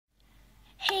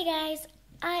Hey guys,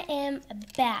 I am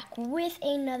back with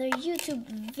another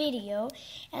YouTube video,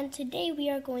 and today we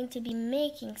are going to be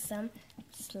making some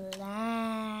slime.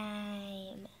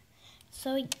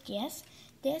 So yes,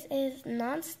 this is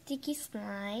non-sticky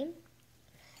slime.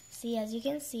 See, as you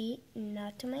can see,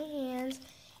 not to my hands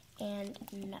and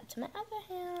not to my other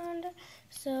hand.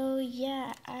 So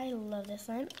yeah, I love this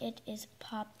slime. It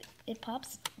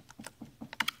pops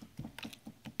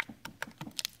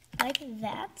like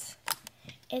that.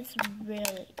 It's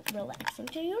really relaxing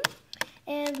to you,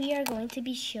 and we are going to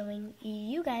be showing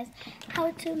you guys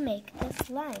how to make the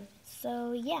slime.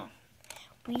 So yeah,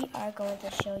 we are going to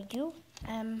show you,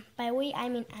 by we I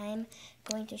mean I'm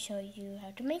going to show you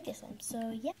how to make this slime.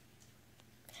 So yeah,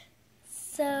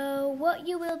 so what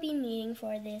you will be needing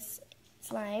for this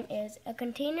slime is a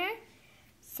container,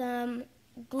 some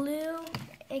glue,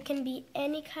 it can be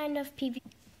any kind of PVC,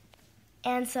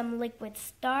 and some liquid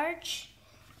starch,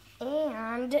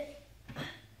 and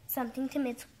something to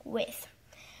mix with.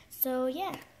 So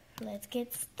yeah, let's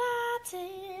get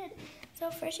started.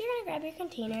 So first you're gonna grab your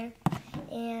container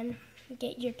and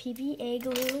get your PVA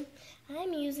glue.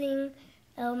 I'm using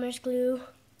Elmer's glue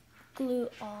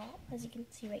all, as you can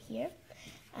see right here.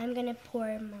 I'm gonna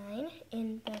pour mine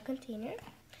in the container,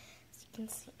 as you can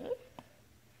see.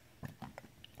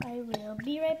 I will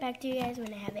be right back to you guys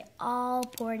when I have it all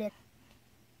poured in.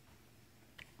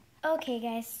 Okay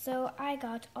guys, so I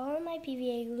got all my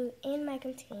PVA glue in my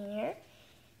container.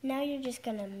 Now you're just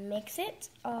gonna mix it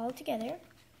all together.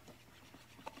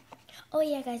 Oh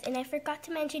yeah guys, and I forgot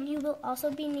to mention you will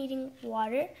also be needing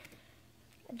water.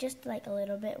 Just like a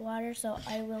little bit water, so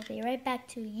I will be right back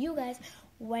to you guys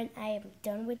when I am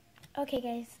done with. Okay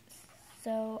guys,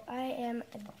 so I am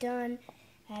done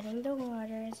adding the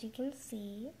water, as you can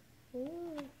see.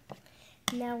 Ooh.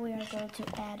 Now we are going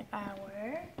to add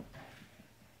our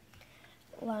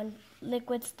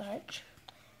liquid starch,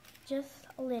 just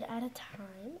a lid at a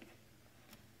time.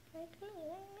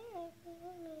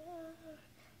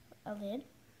 A lid.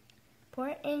 Pour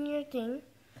it in your thing,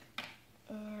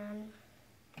 and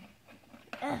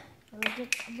let me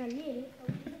get the lid.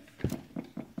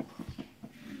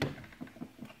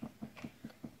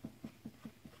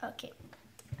 Okay,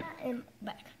 I am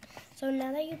back. So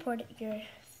now that you poured your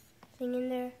thing in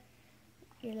there,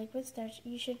 your liquid starch,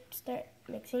 you should start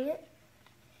mixing it.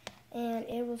 And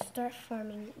it will start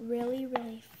forming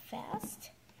really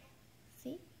fast.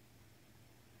 See?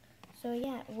 So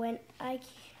yeah, when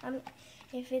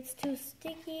if it's too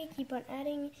sticky, keep on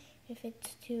adding. If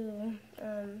it's too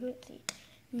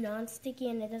non-sticky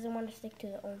and it doesn't want to stick to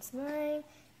the own slime,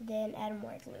 then add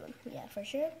more glue. Yeah, for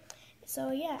sure.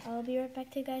 So yeah, I'll be right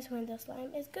back to you guys when the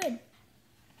slime is good.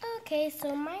 Okay,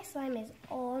 so my slime is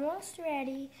almost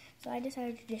ready. So I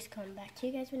decided to just come back to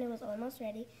you guys when it was almost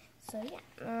ready. So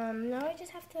yeah, now I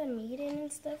just have to knead it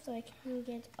and stuff so I can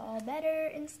get all better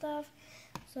and stuff.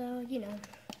 So, you know,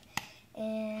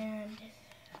 and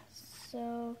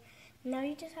so now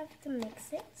you just have to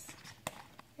mix it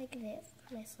like this.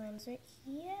 My slime's right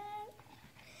here.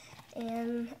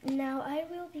 And now I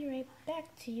will be right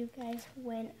back to you guys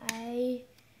when I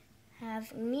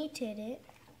have kneaded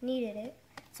it.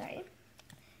 Sorry,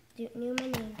 don't know my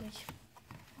language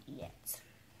yet.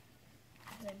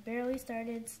 I barely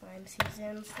started slime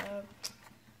season, so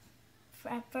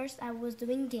at first I was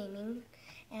doing gaming,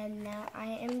 and now I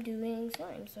am doing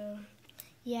slime. So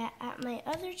yeah, at my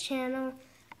other channel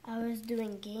I was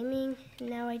doing gaming.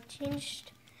 Now I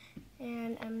changed,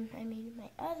 and I made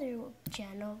my other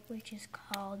channel, which is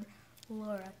called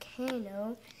Laura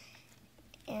Kano,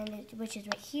 and which is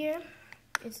right here.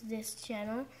 It's this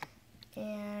channel,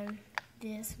 and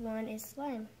this one is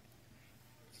slime.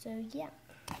 So yeah.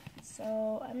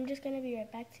 So I'm just going to be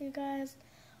right back to you guys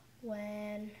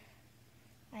when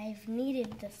I've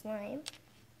kneaded the slime.